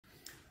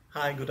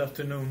Hi, good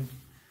afternoon.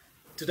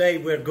 Today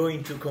we're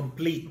going to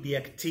complete the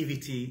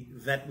activity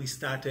that we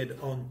started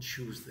on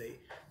Tuesday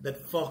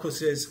that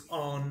focuses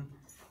on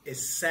a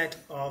set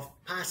of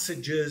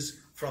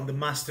passages from The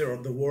Master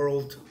of the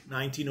World,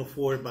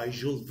 1904 by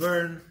Jules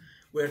Verne.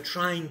 We're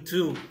trying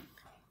to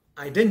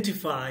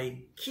identify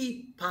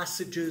key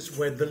passages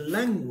where the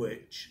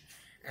language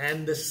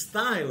and the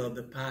style of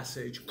the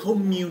passage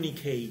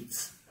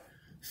communicates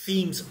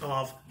themes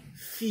of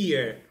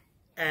fear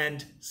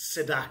and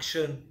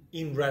seduction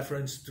in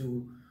reference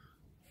to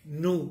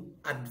new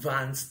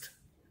advanced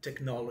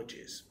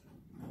technologies.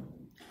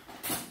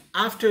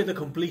 After the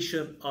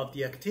completion of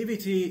the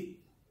activity,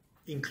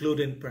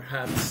 including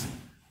perhaps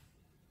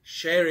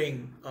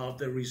sharing of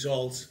the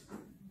results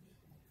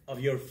of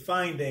your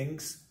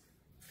findings,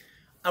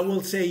 I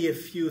will say a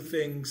few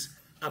things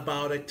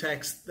about a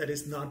text that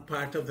is not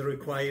part of the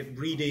required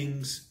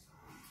readings,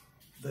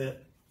 the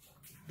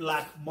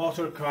Black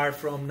Motor Car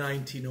from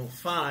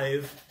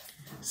 1905,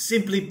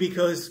 simply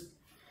because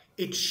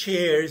it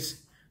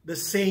shares the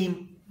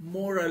same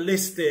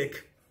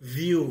moralistic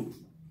view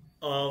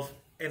of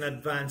an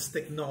advanced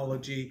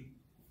technology,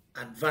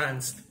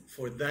 advanced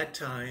for that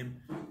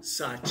time,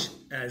 such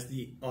as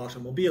the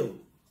automobile.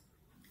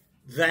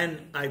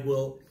 Then I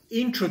will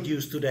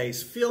introduce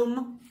today's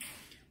film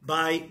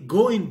by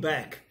going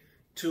back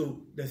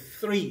to the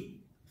three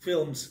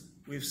films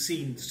we've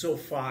seen so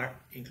far,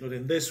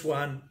 including this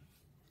one,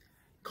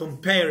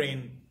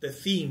 comparing the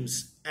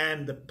themes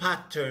and the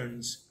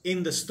patterns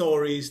in the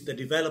stories, the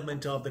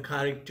development of the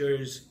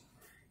characters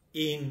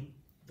in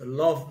The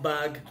Love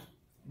Bug,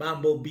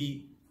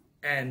 Bumblebee,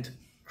 and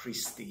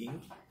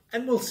Christine.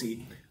 And we'll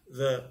see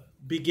the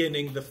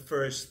beginning,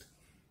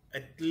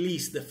 at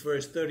least the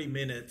first 30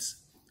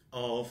 minutes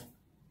of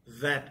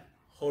that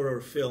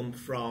horror film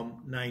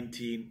from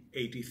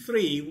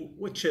 1983,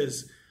 which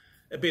is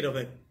a bit of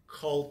a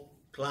cult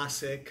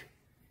classic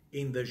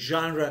in the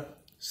genre.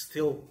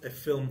 Still a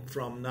film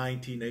from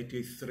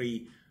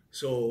 1983,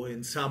 so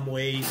in some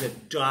ways a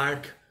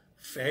dark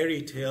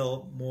fairy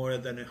tale more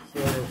than a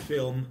horror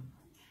film.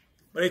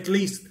 But at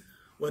least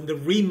when the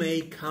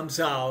remake comes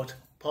out,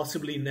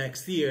 possibly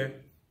next year,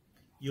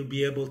 you'll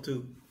be able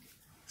to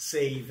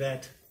say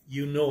that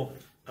you know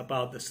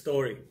about the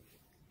story.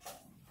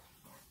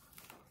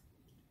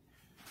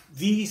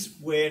 These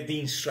were the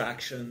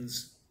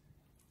instructions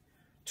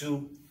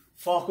to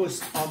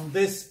focus on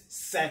this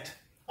set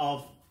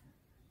of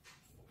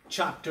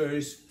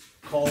chapters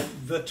called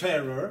The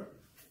Terror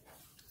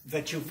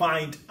that you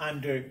find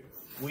under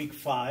week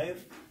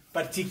 5,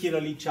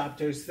 particularly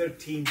chapters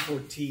 13,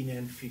 14,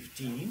 and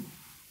 15.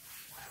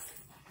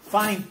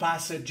 Find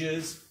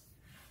passages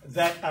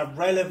that are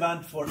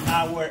relevant for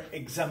our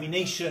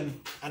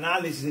examination,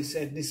 analysis,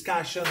 and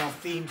discussion of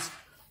themes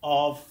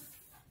of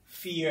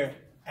fear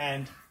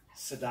and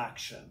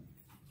seduction.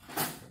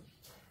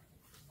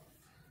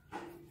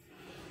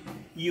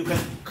 You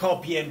can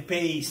copy and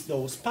paste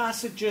those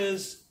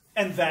passages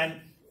and then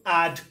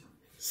add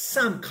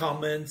some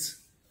comments.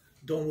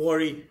 Don't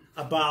worry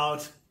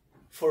about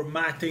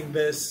formatting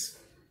this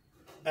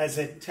as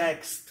a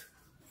text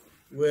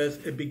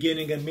with a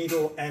beginning, a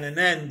middle, and an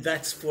end.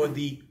 That's for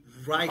the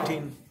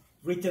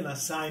written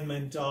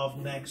assignment of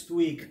next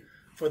week.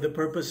 For the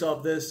purpose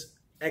of this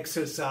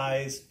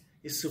exercise,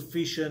 is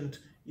sufficient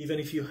even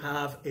if you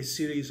have a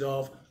series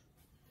of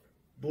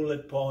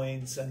bullet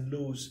points and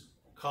loose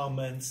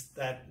comments.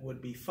 That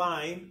would be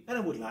fine. And I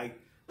would like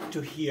to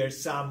hear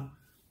some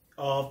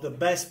of the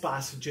best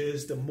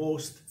passages, the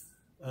most,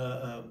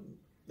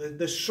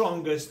 the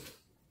strongest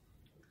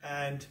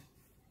and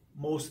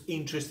most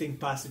interesting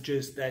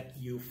passages that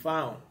you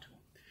found.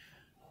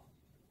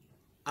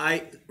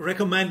 I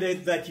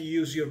recommended that you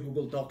use your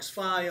Google Docs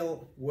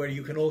file, where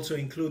you can also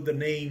include the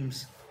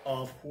names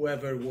of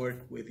whoever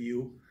worked with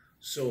you.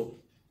 So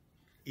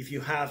if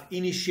you have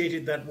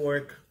initiated that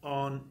work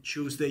on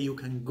Tuesday, you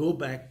can go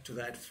back to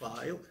that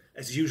file.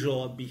 As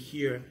usual, I'll be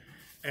here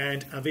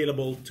and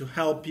available to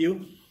help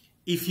you.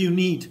 If you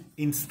need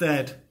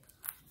instead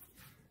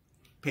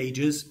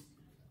pages,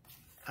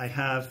 I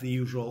have the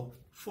usual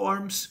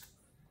forms.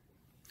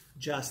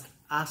 Just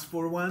ask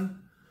for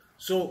one.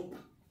 So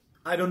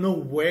I don't know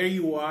where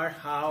you are,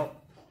 how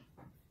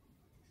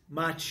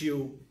much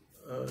you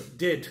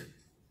did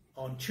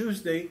on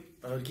Tuesday.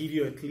 I'll give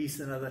you at least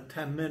another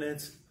 10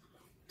 minutes,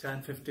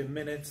 10, 15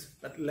 minutes,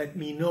 but let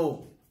me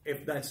know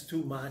if that's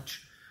too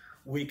much.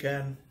 We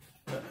can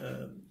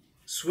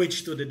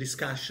switch to the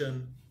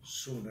discussion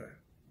sooner,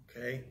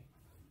 okay?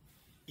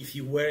 If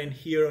you weren't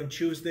here on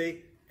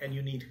Tuesday and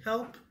you need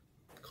help,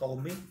 call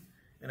me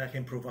and I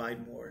can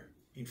provide more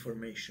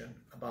information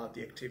about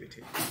the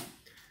activity.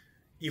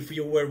 If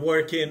you were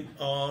working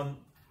on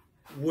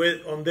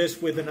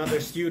this with another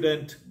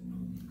student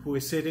who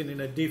is sitting in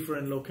a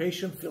different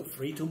location, feel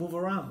free to move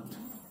around,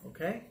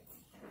 okay?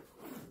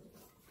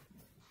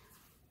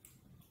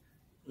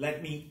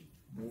 Let me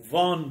move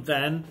on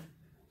then,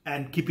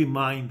 and keep in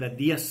mind that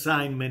the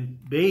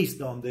assignment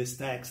based on this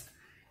text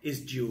is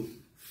due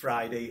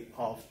Friday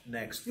of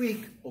next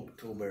week,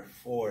 October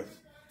 4th.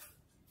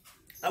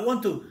 I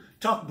want to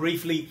talk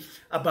briefly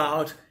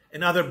about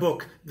another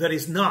book that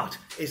is not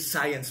a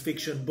science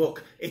fiction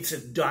book. It's a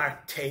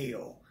dark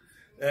tale.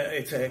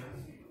 It's a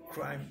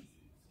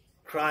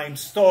crime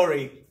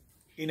story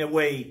in a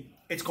way.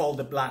 It's called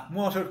The Black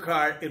Motor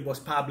Car. It was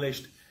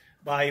published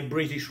by a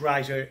British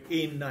writer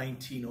in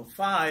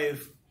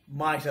 1905.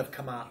 Might have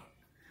come out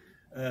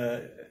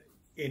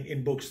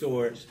in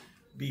bookstores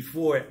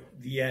before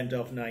the end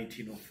of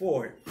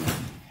 1904.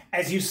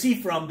 As you see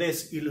from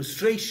this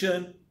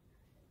illustration,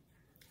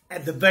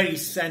 at the very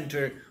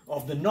center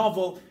of the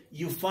novel,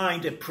 you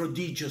find a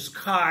prodigious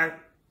car.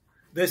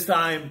 This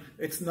time,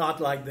 it's not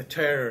like the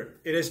Terror.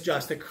 It is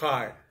just a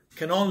car.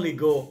 Can only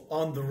go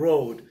on the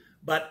road,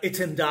 but it's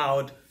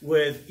endowed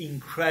with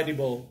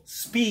incredible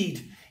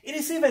speed. It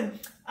is even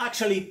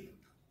actually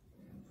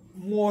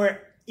more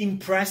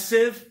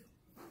impressive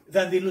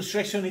than the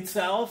illustration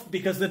itself,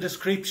 because the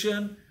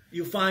description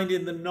you find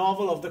in the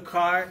novel of the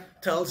car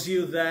tells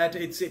you that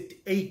it's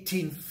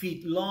 18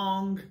 feet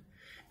long.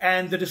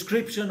 And the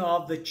description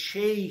of the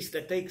chase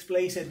that takes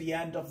place at the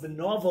end of the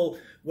novel,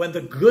 when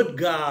the good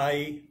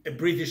guy, a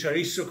British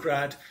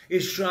aristocrat,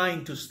 is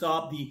trying to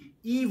stop the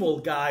evil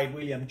guy,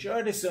 William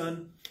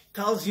Jordison,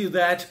 tells you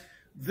that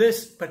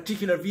this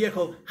particular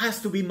vehicle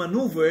has to be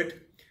maneuvered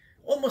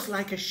almost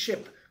like a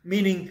ship,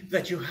 meaning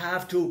that you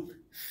have to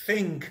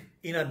think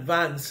in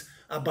advance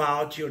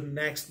about your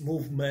next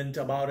movement,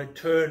 about a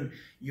turn.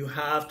 You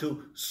have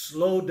to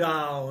slow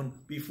down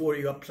before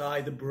you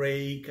apply the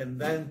brake and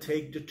then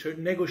take the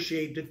turn,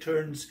 negotiate the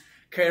turns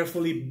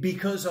carefully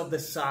because of the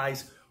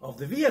size of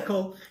the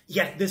vehicle.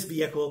 Yet this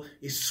vehicle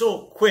is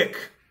so quick,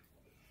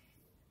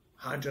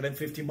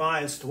 150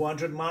 miles,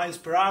 200 miles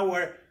per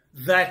hour,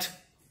 that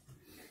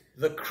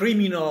the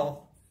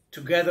criminal,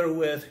 together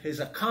with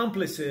his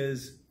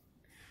accomplices,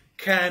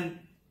 can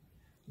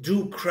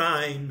do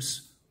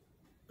crimes.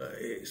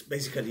 Is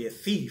basically a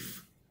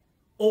thief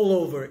all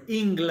over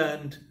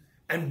England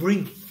and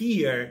bring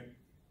fear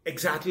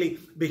exactly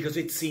because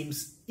it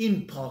seems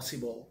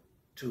impossible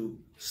to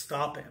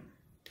stop him.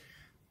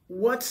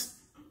 What's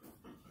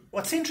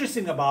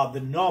interesting about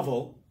the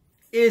novel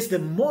is the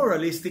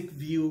moralistic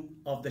view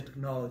of the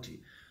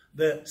technology.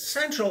 The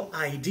central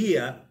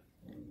idea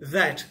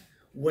that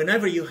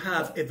whenever you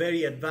have a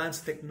very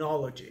advanced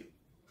technology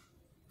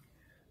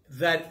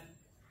that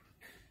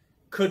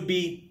could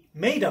be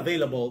made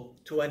available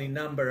to any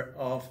number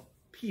of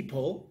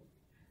people,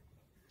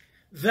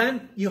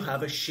 then you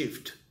have a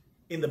shift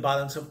in the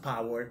balance of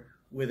power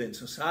within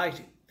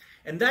society.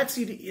 And that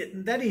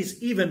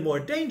is even more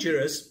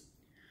dangerous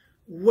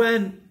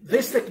when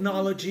this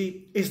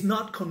technology is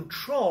not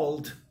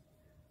controlled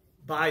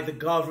by the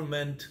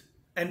government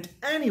and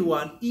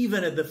anyone,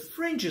 even at the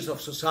fringes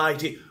of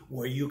society,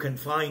 where you can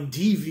find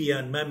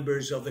deviant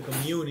members of the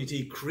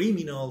community,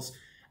 criminals,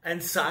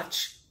 and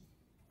such,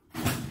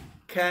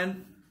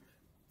 can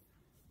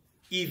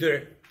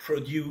either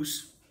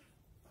produce,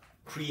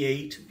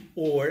 create,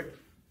 or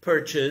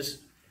purchase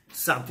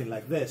something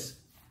like this.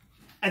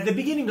 At the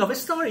beginning of a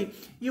story,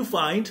 you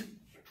find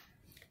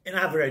an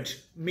average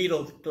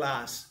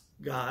middle-class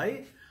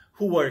guy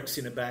who works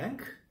in a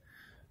bank,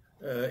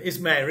 is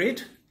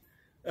married,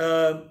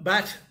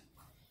 but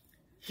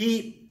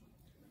he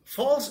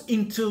falls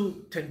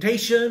into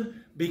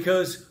temptation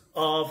because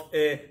of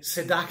a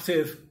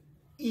seductive,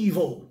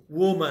 evil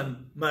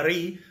woman,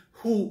 Marie,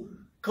 who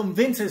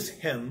convinces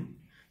him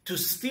to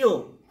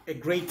steal a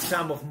great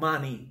sum of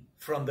money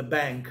from the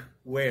bank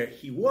where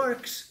he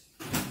works.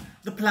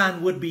 The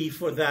plan would be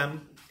for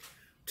them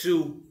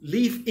to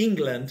leave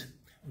England,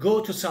 go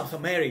to South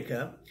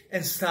America,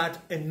 and start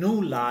a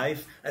new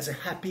life as a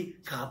happy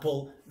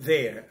couple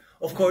there.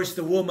 Of course,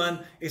 the woman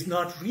is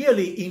not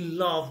really in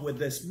love with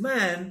this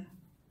man.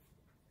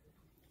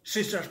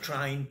 She starts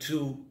trying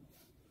to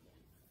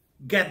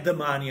get the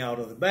money out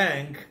of the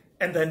bank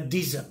and then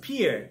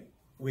disappear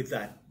with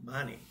that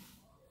money.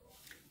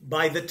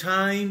 By the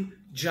time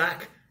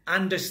Jack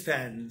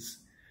understands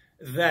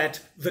that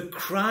the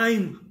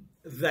crime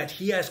that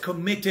he has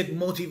committed,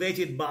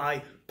 motivated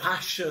by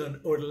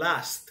passion or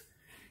lust,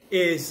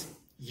 is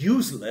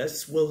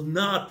useless, will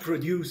not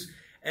produce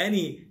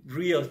any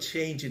real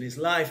change in his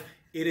life,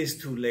 it is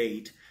too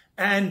late.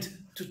 And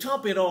to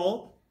top it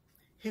all,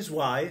 his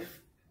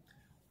wife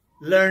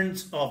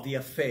learns of the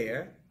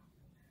affair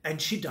and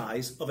she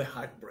dies of a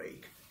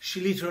heartbreak.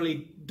 She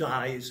literally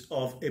dies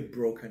of a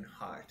broken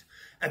heart.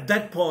 At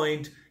that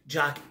point,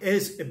 Jack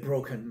is a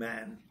broken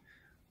man,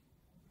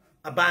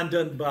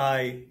 abandoned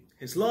by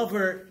his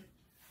lover,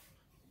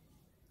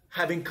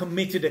 having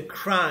committed a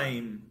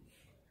crime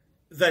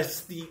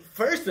that's the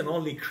first and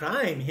only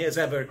crime he has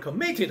ever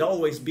committed,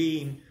 always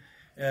being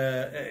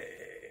an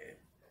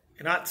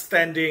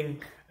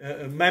outstanding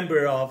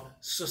member of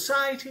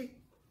society.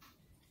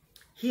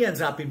 He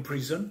ends up in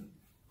prison,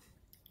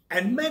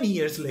 and many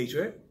years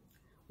later,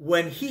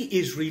 when he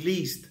is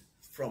released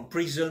from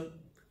prison,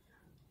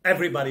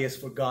 everybody has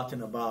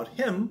forgotten about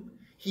him.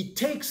 He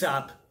takes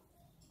up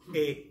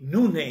a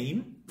new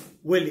name,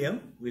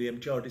 William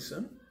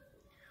Jordison,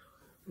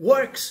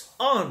 works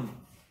on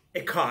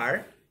a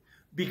car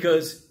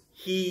because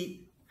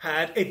he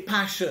had a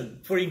passion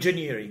for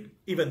engineering,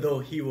 even though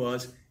he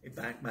was a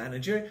bank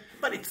manager.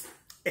 But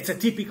it's a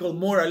typical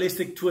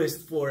moralistic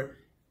twist for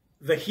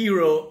the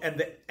hero and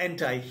the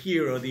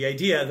anti-hero, the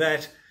idea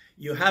that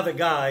you have a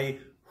guy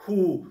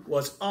who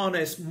was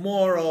honest,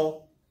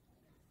 moral,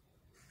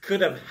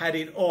 could have had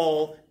it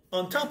all.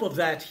 On top of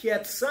that, he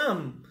had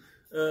some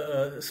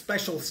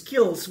special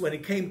skills when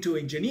it came to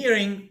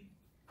engineering,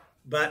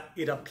 but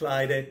it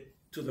applied it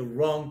to the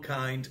wrong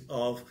kind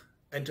of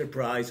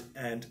enterprise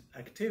and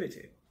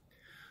activity.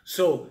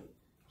 So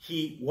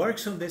he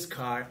works on this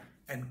car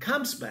and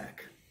comes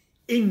back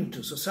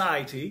into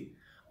society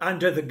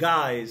under the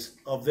guise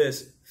of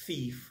this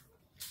thief,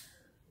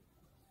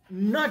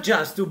 not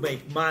just to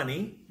make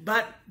money,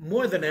 but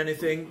more than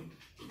anything,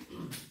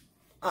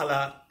 a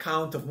la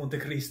Count of Monte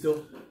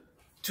Cristo,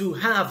 to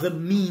have the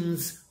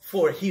means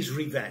for his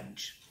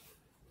revenge.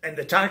 And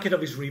the target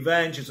of his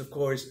revenge is, of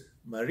course,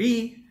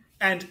 Marie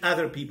and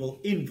other people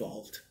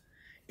involved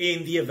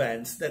in the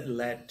events that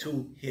led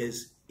to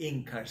his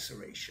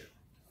incarceration.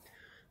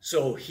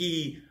 So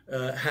he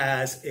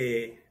has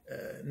a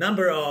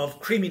number of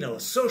criminal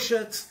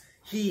associates.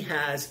 He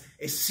has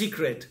a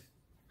secret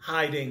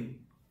hiding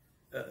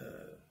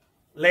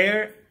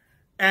lair.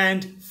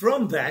 And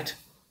from that,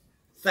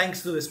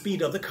 thanks to the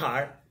speed of the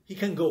car, he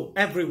can go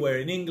everywhere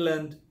in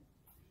England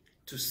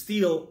to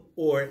steal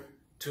or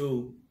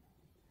to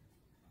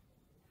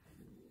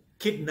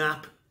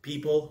kidnap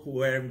people who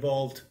were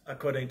involved,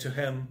 according to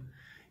him,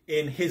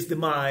 in his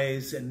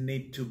demise and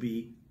need to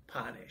be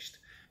punished.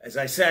 As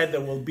I said,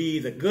 there will be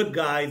the good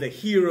guy, the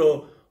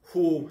hero,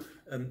 who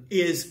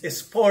is a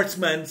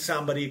sportsman,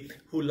 somebody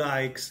who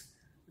likes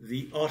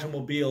the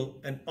automobile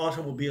and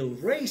automobile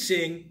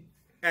racing,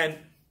 and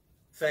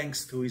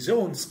thanks to his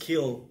own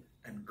skill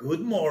and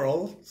good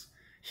morals,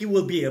 he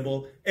will be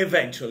able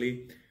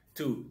eventually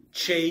to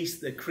chase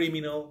the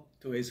criminal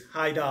to his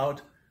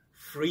hideout,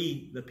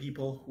 free the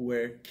people who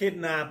were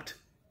kidnapped,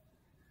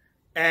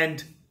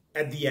 and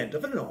at the end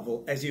of the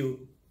novel, as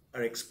you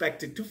are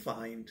expected to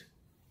find,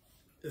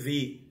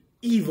 the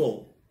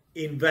evil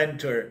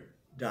inventor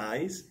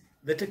dies,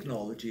 the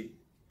technology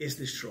is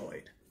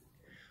destroyed.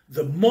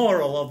 The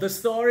moral of the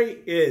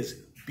story is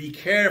be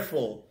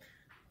careful.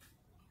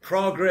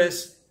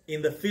 Progress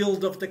in the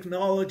field of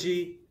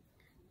technology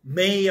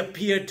may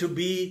appear to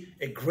be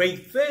a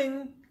great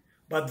thing,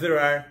 but there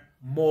are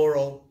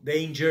moral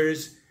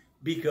dangers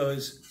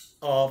because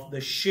of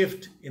the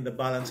shift in the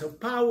balance of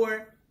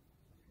power.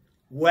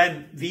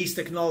 When these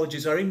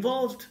technologies are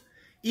involved,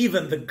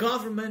 even the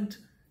government,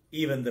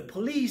 even the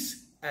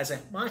police has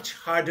a much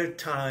harder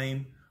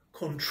time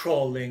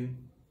controlling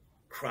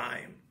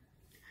crime.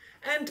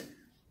 And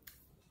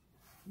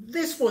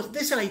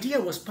this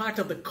idea was part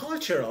of the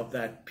culture of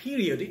that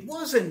period. It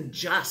wasn't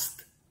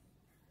just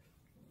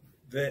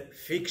the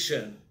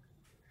fiction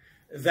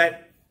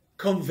that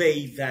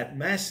conveyed that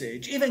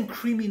message. Even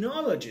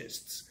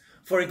criminologists,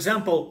 for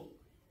example,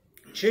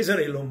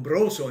 Cesare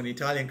Lombroso, an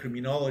Italian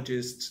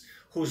criminologist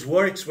whose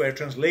works were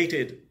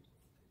translated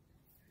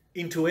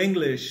into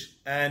English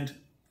and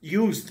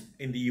used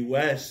in the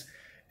US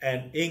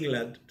and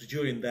England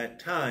during that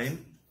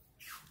time,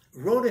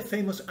 wrote a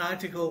famous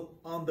article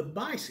on the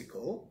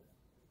bicycle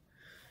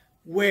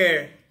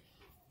where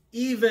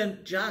even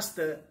just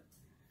the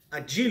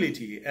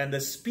agility and the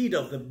speed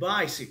of the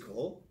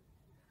bicycle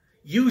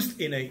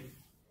used in an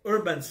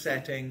urban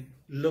setting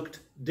looked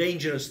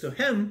dangerous to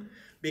him,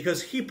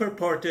 because he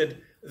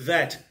purported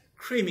that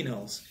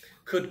criminals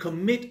could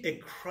commit a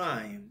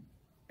crime,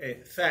 a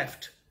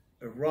theft,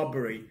 a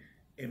robbery,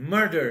 a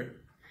murder,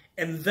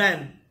 and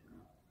then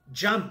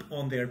jump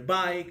on their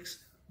bikes,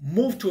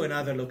 move to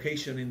another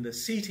location in the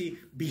city,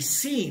 be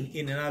seen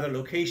in another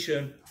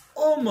location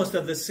almost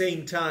at the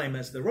same time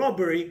as the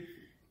robbery,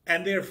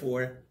 and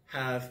therefore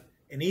have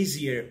an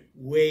easier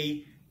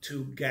way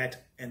to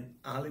get an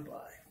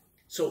alibi.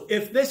 So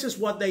if this is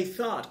what they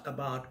thought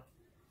about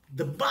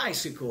the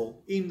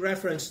bicycle in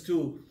reference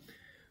to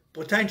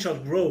potential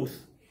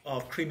growth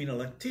of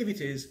criminal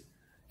activities,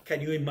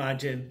 can you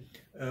imagine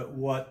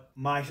what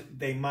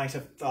they might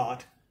have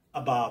thought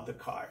about the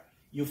car?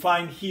 You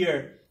find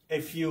here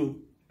a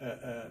few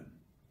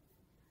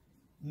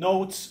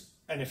notes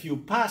and a few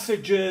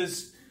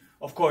passages.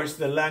 Of course,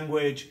 the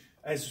language,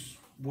 as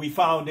we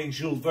found in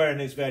Jules Verne,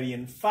 is very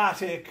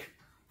emphatic.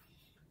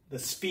 The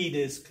speed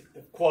is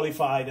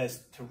qualified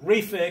as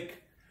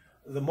terrific.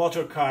 The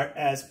motor car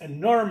as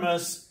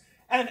enormous.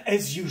 And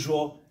as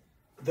usual,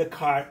 the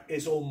car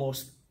is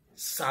almost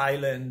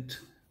silent,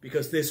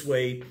 because this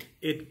way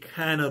it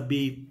cannot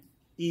be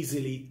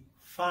easily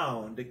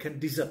found. It can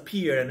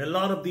disappear. And a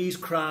lot of these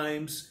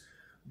crimes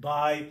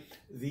by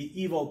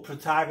the evil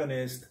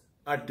protagonist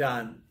are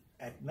done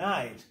at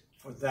night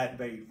for that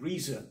very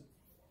reason.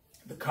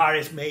 The car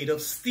is made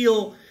of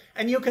steel,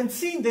 and you can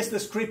see in this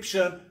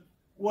description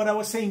what I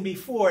was saying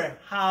before,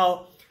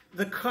 how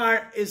the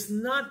car is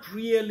not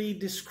really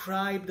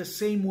described the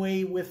same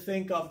way we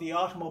think of the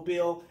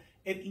automobile.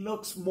 It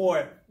looks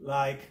more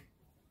like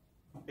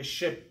a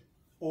ship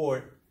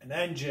or an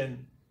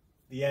engine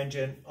the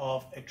engine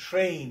of a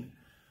train.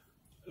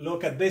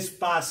 Look at this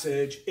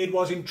passage. It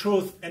was in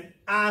truth an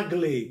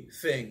ugly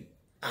thing.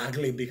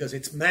 Ugly because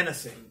it's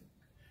menacing.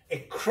 A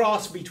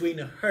cross between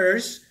a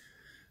hearse.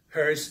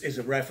 Hearse is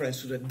a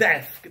reference to the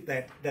death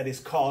that is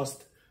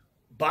caused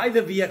by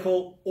the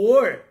vehicle,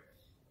 or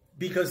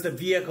because the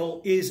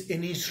vehicle is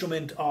an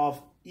instrument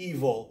of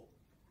evil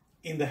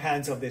in the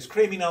hands of this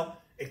criminal.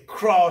 A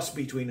cross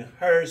between a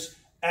hearse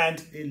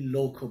and a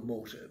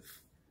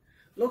locomotive.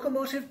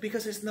 Locomotive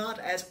because it's not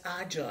as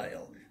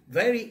agile,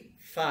 very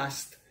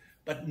fast,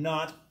 but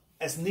not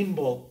as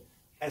nimble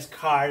as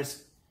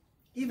cars,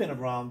 even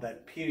around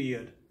that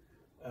period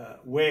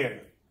were.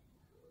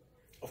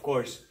 Of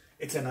course,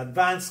 it's an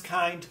advanced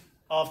kind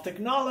of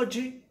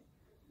technology.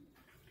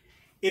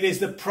 It is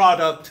the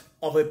product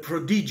of a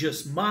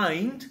prodigious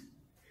mind.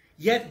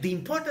 Yet the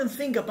important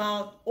thing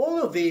about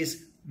all of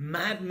these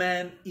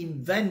madman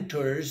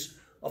inventors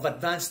of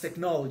advanced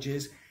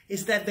technologies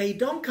is that they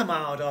don't come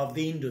out of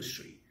the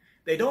industry.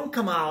 They don't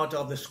come out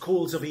of the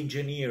schools of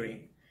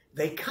engineering.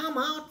 They come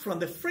out from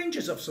the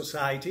fringes of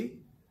society,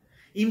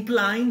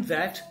 implying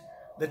that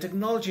the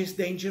technology is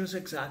dangerous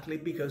exactly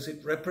because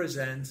it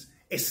represents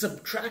a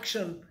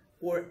subtraction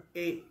or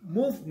a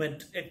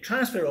movement, a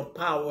transfer of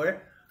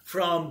power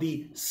from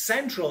the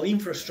central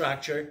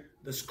infrastructure,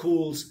 the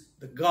schools,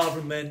 the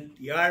government,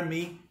 the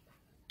army,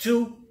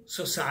 to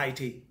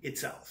society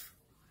itself.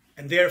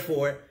 And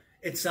therefore,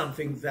 it's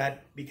something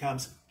that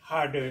becomes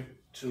harder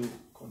to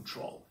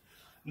control.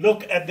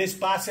 Look at this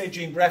passage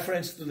in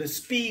reference to the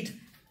speed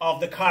of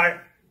the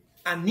car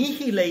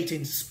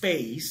annihilating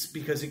space,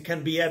 because it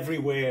can be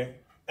everywhere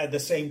at the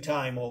same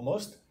time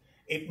almost.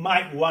 It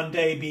might one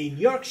day be in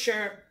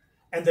Yorkshire,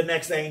 and the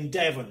next day in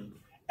Devon,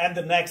 and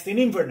the next in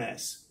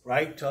Inverness,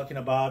 right? Talking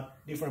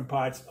about different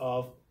parts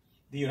of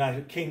the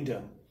United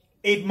Kingdom.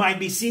 It might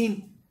be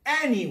seen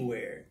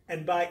anywhere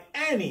and by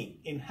any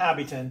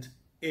inhabitant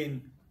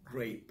in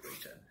Great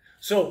Britain.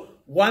 So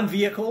one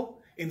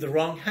vehicle in the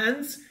wrong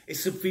hands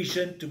is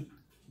sufficient to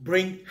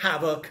bring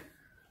havoc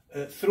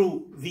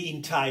through the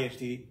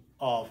entirety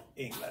of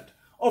England.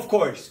 Of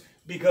course,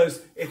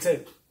 because it's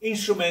an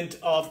instrument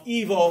of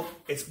evil,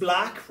 it's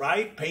black,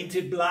 right?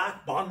 Painted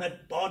black,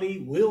 bonnet, body,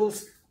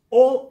 wheels,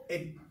 all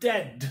a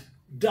dead,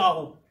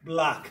 dull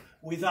black,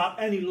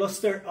 without any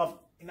luster of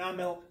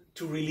enamel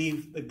to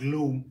relieve the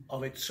gloom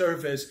of its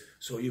surface.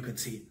 So you can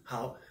see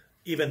how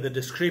even the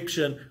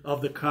description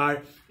of the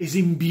car is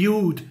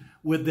imbued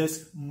with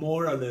this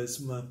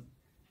moralism.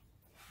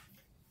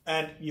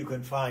 And you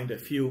can find a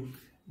few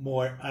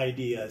more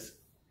ideas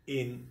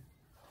in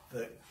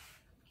the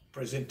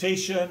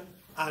presentation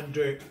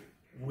under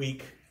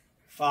week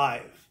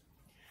 5.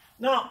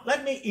 Now,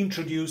 let me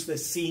introduce the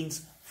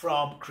scenes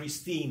from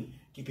Christine.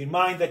 Keep in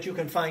mind that you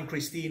can find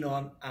Christine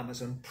on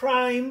Amazon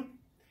Prime,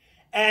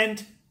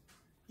 and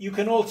you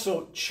can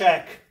also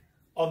check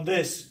on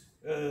this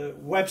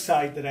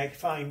website that I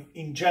find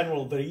in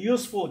general very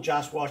useful,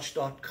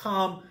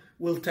 justwatch.com,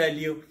 will tell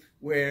you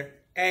where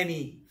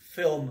any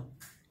film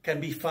can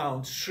be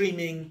found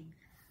streaming.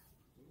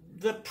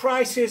 The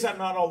prices are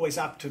not always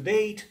up to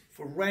date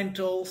for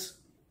rentals.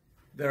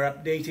 They're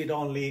updated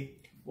only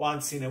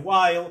once in a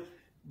while,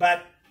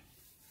 but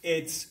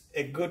it's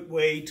a good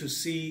way to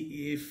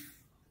see if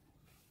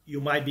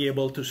you might be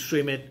able to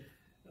stream it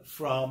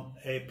from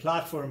a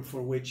platform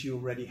for which you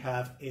already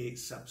have a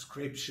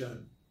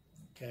subscription.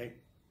 Okay.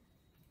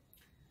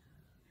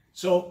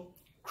 So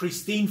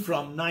Christine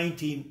from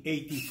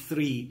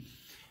 1983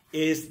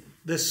 is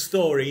the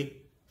story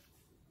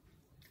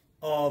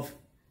of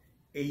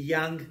a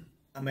young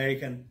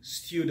American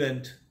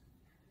student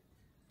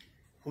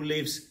who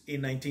lives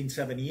in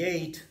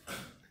 1978,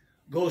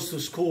 goes to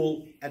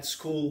school. At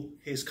school,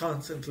 he's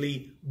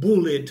constantly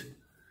bullied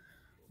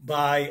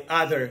by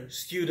other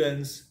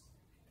students,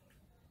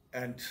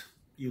 and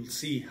you'll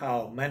see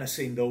how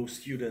menacing those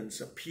students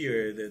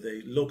appear, that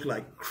they look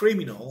like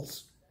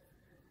criminals.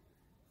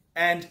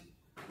 And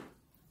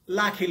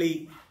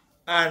luckily,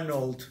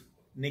 Arnold,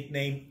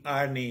 nicknamed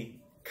Arnie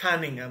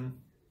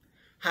Cunningham,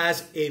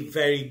 has a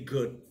very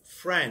good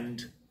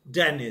friend,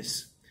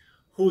 Dennis,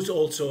 who's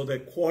also the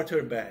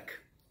quarterback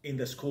in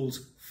the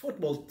school's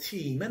football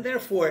team, and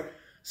therefore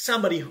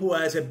somebody who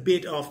has a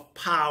bit of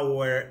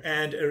power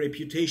and a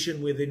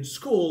reputation within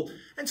school.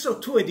 And so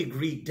to a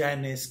degree,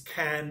 Dennis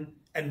can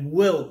and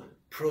will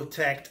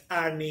protect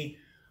Arnie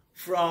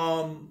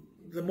from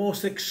the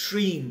most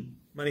extreme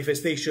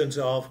manifestations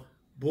of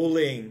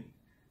bullying.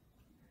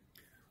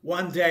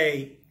 One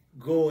day,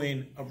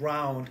 going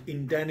around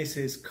in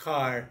Dennis's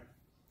car,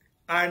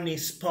 Arnie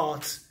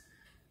spots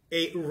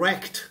a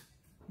wrecked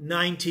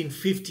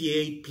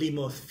 1958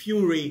 Plymouth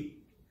Fury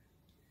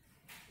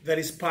that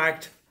is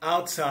parked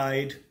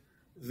outside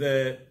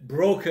the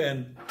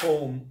broken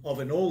home of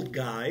an old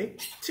guy,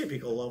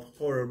 typical of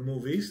horror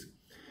movies.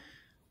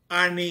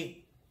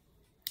 Arnie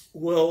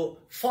will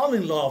fall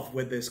in love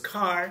with this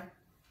car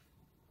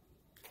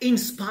in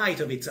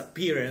spite of its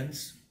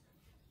appearance,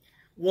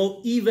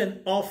 will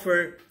even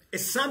offer a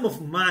sum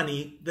of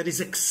money that is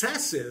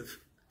excessive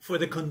for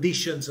the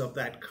conditions of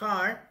that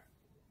car.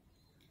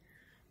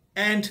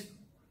 And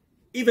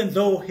even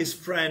though his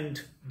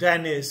friend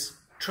Dennis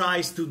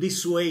tries to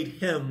dissuade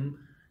him,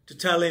 to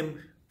tell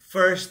him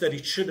first that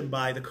he shouldn't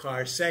buy the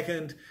car,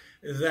 second,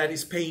 that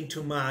he's paying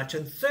too much,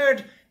 and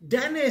third,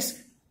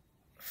 Dennis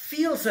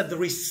feels that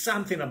there is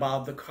something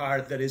about the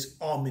car that is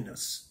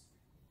ominous.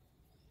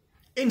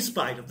 In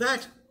spite of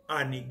that,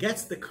 Arnie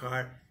gets the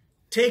car,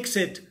 takes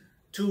it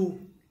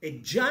to a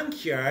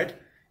junkyard.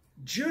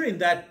 During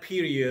that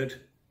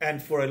period,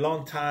 and for a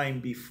long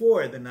time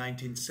before the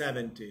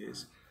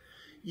 1970s,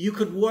 you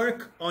could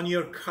work on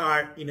your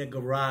car in a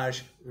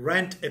garage,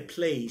 rent a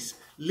place,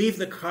 leave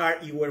the car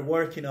you were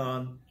working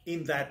on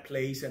in that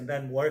place, and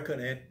then work on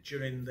it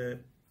during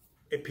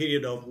a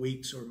period of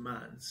weeks or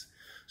months.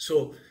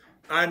 So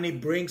Arnie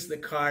brings the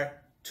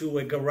car to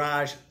a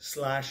garage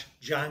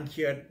 /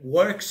 junkyard,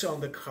 works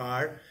on the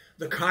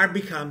car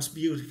becomes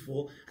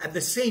beautiful. At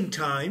the same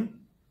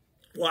time,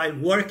 while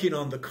working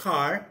on the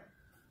car,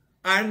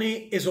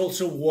 Arnie is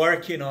also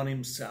working on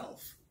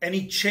himself, and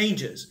he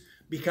changes,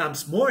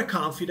 becomes more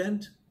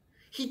confident.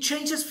 He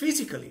changes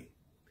physically.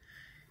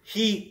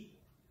 He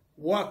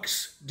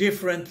walks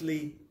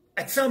differently.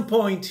 At some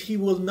point, he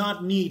will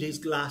not need his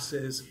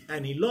glasses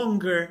any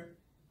longer.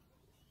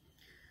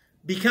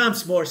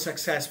 Becomes more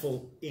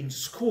successful in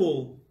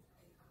school.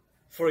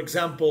 For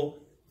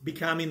example,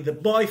 becoming the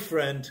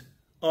boyfriend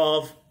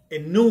of a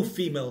new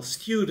female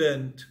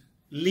student,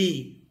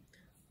 Lee,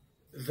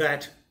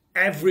 that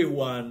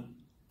everyone,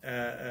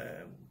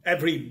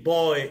 every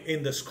boy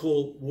in the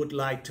school would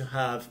like to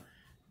have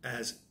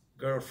as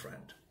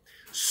girlfriend.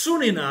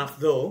 Soon enough,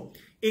 though,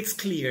 it's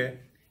clear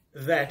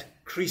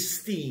that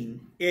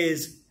Christine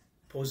is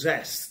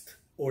possessed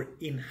or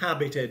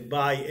inhabited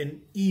by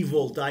an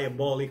evil,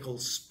 diabolical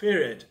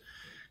spirit.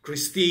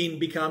 Christine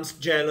becomes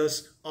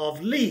jealous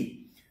of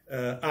Lee,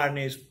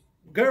 Arnie's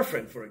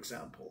girlfriend, for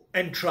example,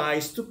 and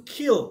tries to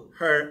kill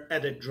her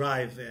at a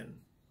drive-in.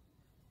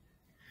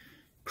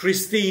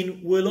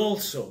 Christine will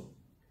also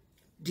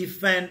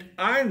defend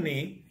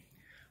Arnie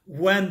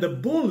when the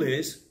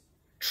bullies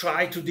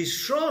try to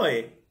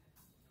destroy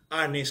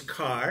Arnie's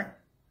car,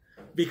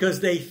 because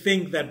they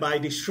think that by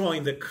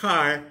destroying the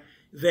car,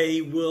 they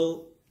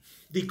will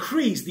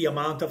decrease the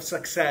amount of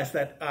success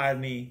that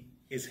Arnie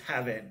is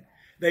having.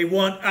 They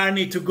want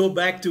Arnie to go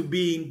back to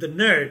being the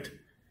nerd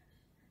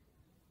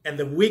and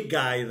the weak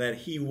guy that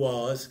he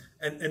was,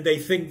 and they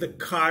think the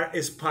car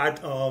is part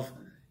of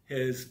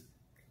his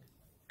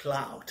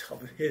clout,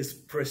 of his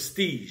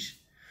prestige.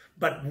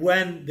 But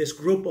when this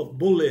group of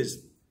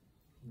bullies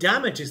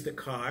damages the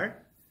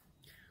car,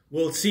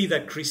 we'll see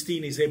that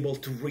Christine is able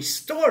to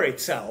restore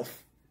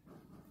itself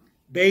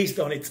based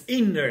on its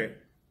inner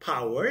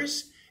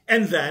powers,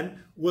 and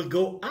then will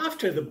go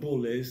after the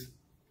bullies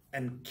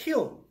and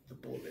kill the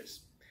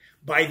bullies.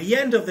 By the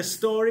end of the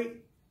story,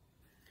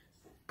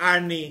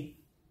 Arnie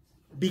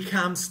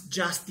becomes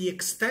just the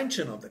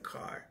extension of the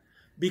car,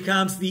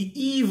 becomes the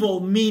evil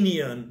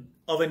minion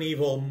of an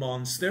evil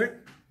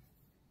monster,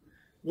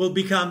 will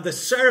become the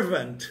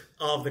servant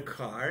of the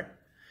car,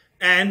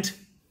 and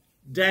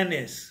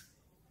Dennis,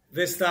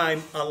 this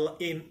time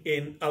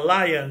in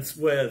alliance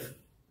with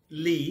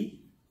Lee,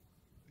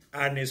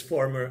 Arnie's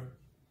former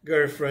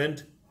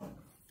girlfriend,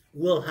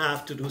 will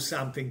have to do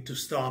something to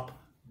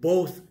stop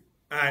both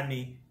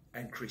Arnie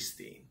and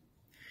Christine.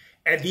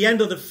 At the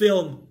end of the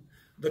film,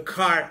 the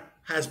car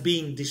has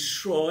been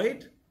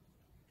destroyed.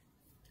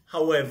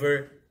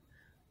 However,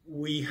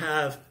 we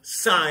have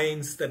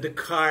signs that the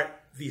car,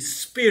 the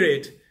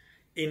spirit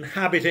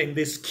inhabiting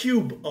this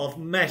cube of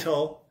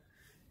metal,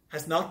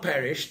 has not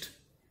perished,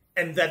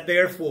 and that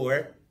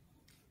therefore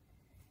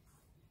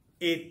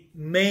it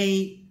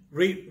may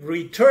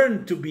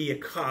return to be a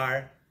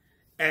car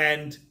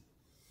and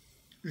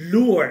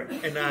lure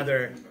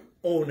another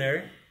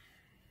owner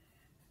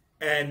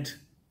and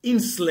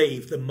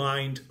enslave the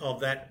mind of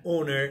that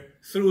owner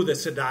through the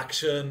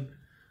seduction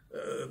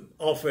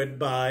afforded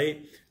by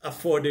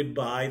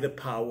the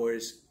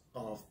powers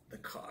of the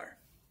car.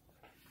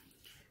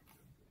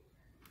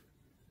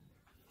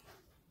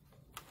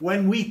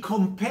 When we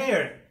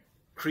compare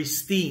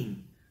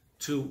Christine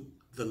to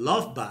The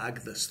Love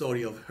Bug, the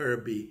story of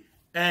Herbie,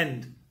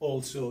 and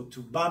also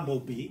to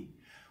Bumblebee,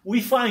 we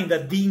find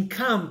that the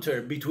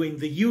encounter between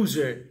the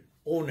user,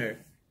 owner,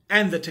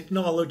 and the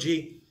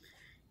technology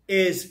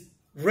is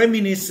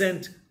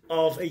reminiscent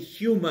of a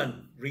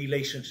human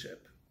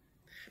relationship.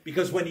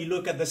 Because when you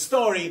look at the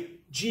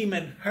story, Jim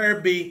and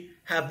Herbie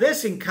have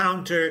this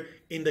encounter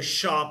in the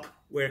shop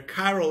where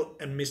Carol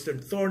and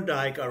Mr.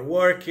 Thorndike are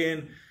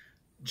working.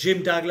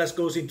 Jim Douglas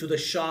goes into the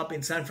shop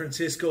in San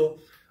Francisco,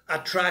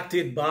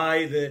 attracted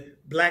by the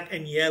black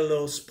and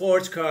yellow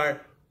sports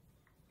car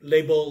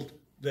labeled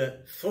the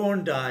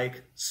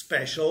Thorndike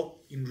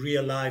Special. In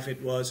real life,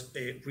 it was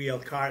a real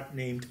car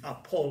named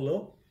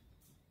Apollo.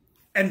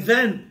 And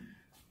then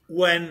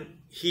when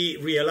he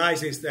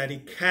realizes that he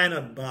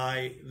cannot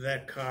buy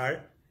that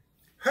car,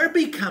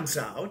 Herbie comes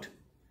out.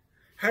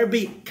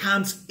 Herbie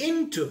comes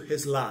into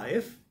his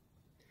life,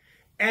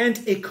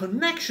 and a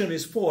connection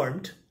is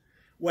formed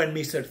when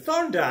Mr.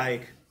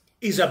 Thorndike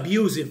is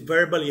abusive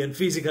verbally and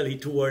physically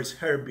towards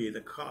Herbie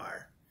the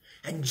car.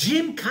 And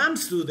Jim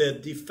comes to the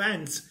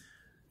defense,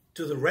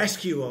 to the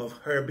rescue of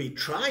Herbie,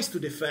 tries to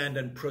defend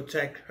and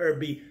protect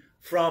Herbie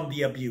from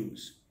the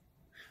abuse.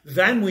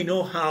 Then we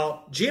know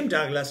how Jim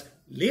Douglas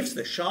leaves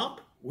the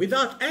shop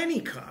without any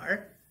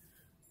car,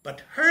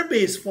 but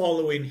Herbie is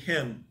following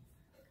him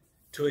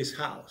to his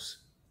house.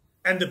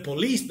 And the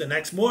police the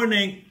next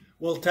morning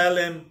will tell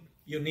him,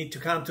 you need to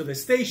come to the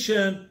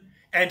station,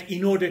 and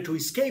in order to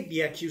escape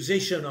the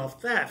accusation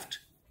of theft,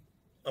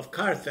 of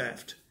car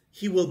theft,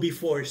 he will be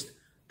forced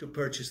to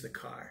purchase the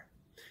car.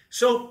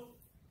 So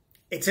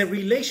it's a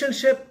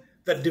relationship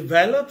that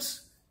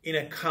develops in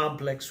a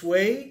complex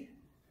way,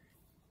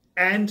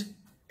 and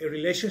a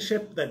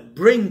relationship that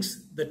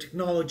brings the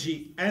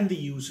technology and the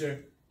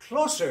user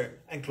closer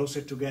and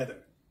closer together.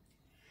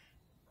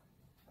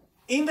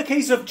 In the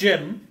case of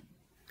Jim,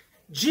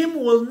 Jim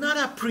will not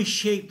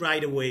appreciate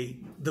right away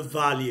the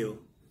value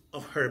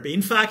of Herbie.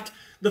 In fact,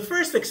 the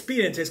first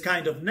experience is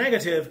kind of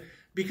negative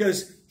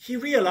because he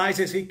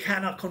realizes he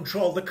cannot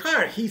control the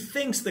car. He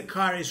thinks the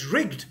car is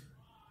rigged.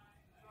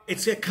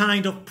 It's a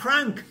kind of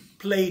prank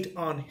played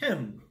on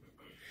him.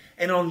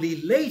 And only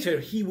later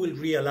he will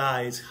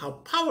realize how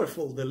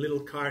powerful the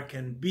little car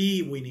can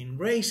be, winning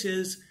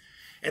races.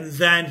 And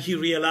then he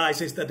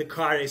realizes that the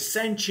car is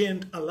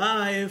sentient,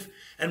 alive,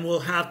 and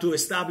will have to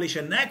establish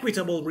an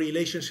equitable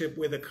relationship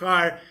with the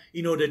car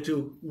in order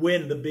to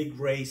win the big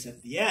race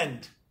at the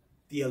end,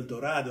 the El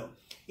Dorado.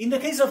 In the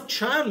case of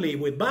Charlie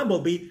with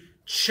Bumblebee,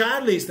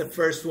 Charlie is the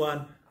first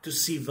one to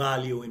see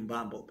value in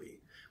Bumblebee.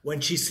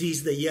 When she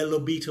sees the yellow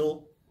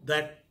beetle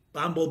that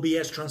Bumblebee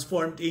has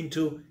transformed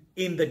into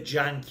in the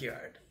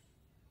junkyard.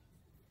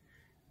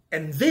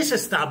 And this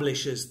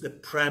establishes the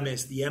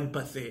premise, the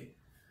empathy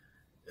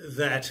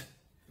that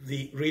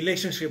the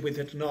relationship with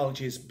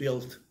technology is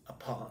built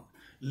upon.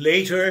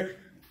 Later,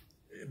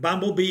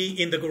 Bumblebee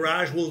in the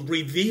garage will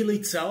reveal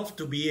itself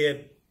to be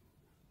a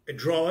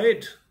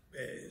droid,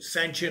 a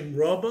sentient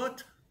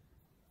robot,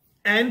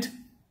 and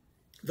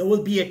there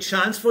will be a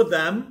chance for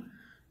them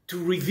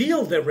to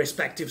reveal their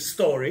respective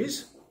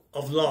stories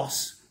of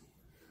loss,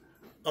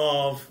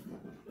 of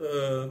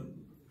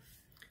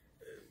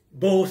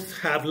both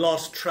have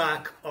lost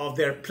track of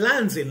their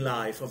plans in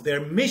life, of their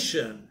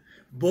mission.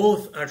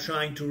 Both are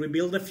trying to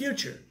rebuild the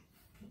future.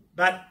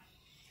 But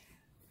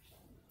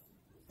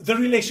the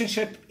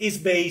relationship is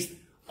based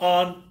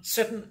on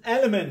certain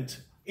element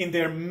in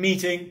their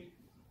meeting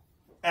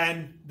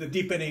and the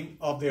deepening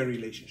of their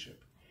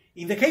relationship.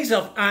 In the case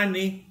of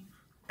Arnie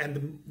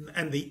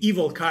and the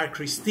evil car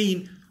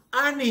Christine,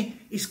 Arnie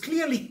is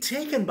clearly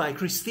taken by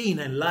Christine,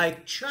 and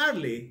like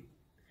Charlie,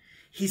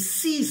 he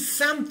sees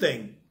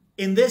something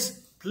in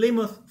this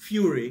Plymouth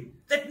Fury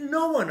that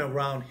no one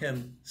around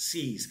him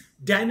sees.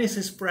 Dennis,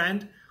 his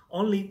friend,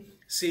 only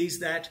sees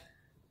that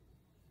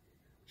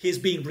he's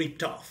being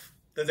ripped off,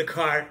 that the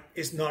car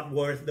is not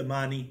worth the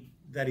money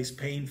that he's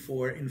paying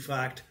for. In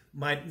fact,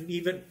 might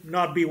even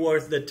not be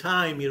worth the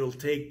time it'll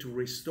take to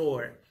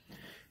restore.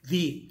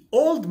 The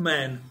old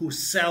man who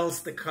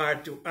sells the car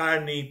to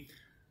Arnie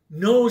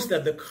knows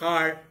that the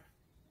car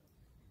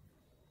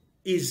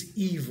is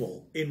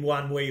evil in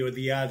one way or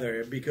the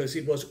other because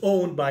it was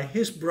owned by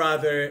his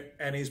brother,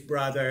 and his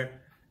brother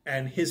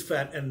and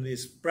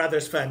his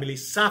brother's family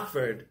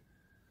suffered,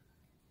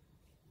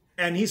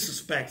 and he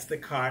suspects the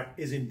car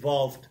is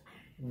involved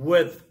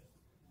with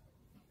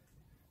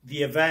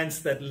the events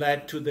that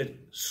led to the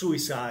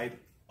suicide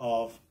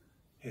of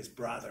his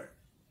brother.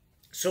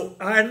 So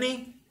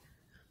Arnie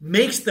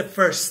makes the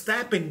first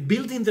step in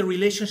building the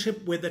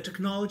relationship with the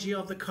technology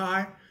of the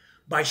car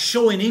by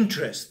showing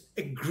interest,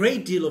 a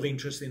great deal of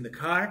interest in the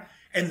car,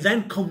 and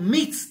then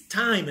commits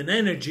time and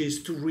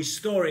energies to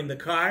restoring the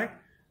car.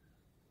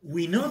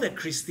 We know that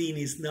Christine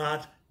is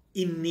not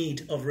in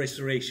need of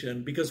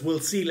restoration because we'll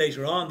see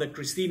later on that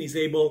Christine is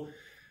able,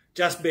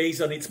 just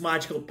based on its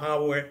magical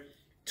power,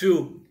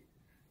 to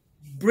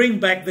bring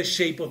back the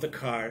shape of the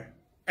car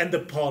and the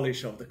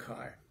polish of the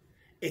car.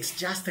 It's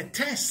just a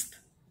test.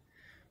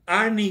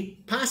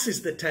 Arnie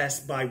passes the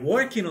test by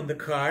working on the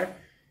car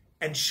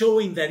and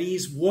showing that he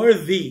is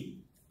worthy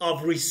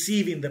of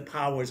receiving the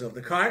powers of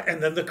the car,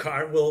 and then the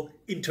car will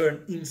in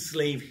turn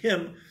enslave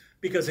him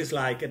because it's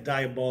like a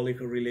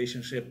diabolical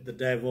relationship, the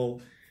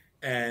devil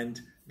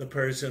and the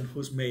person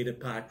who's made a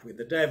pact with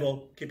the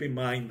devil. Keep in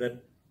mind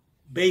that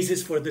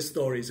basis for the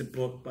story is a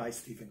book by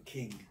Stephen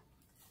King.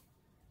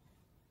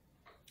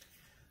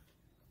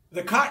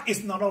 The car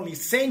is not only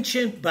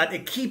sentient, but a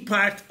key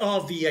part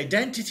of the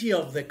identity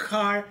of the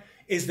car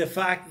is the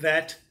fact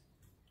that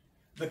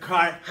the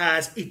car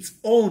has its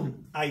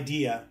own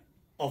idea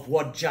of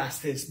what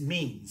justice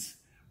means,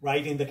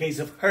 right? In the case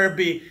of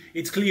Herbie,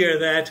 it's clear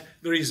that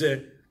there is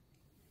a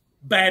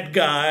bad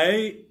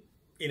guy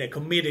in a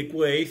comedic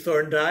way,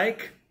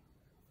 Thorndike,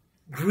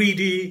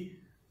 greedy,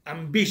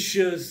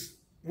 ambitious,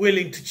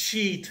 willing to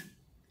cheat,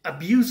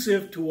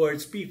 abusive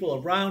towards people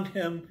around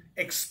him,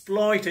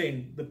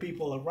 exploiting the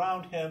people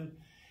around him.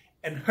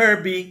 And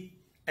Herbie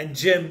and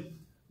Jim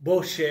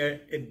both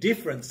share a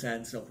different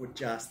sense of what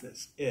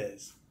justice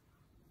is.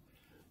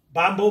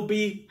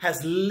 Bumblebee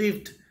has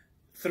lived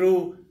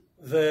through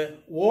the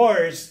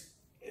wars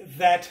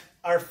that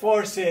are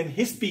forcing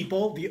his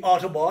people, the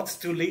Autobots,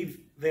 to leave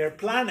their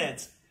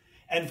planet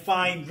and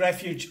find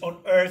refuge on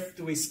Earth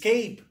to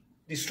escape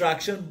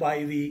destruction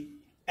by the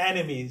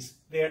enemies,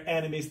 their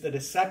enemies, the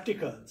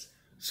Decepticons.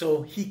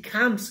 So he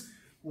comes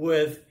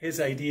with his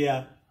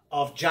idea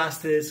of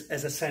justice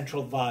as a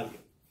central value.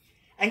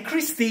 And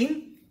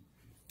Christine,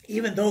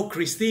 even though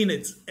Christine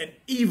is an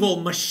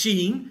evil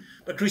machine,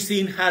 but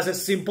Christine has a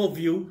simple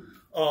view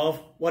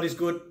of what is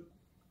good,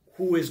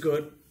 who is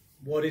good,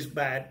 what is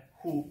bad,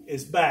 who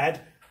is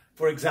bad.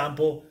 For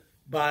example,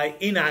 by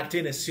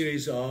enacting a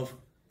series of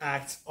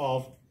acts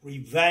of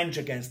revenge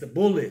against the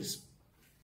bullies.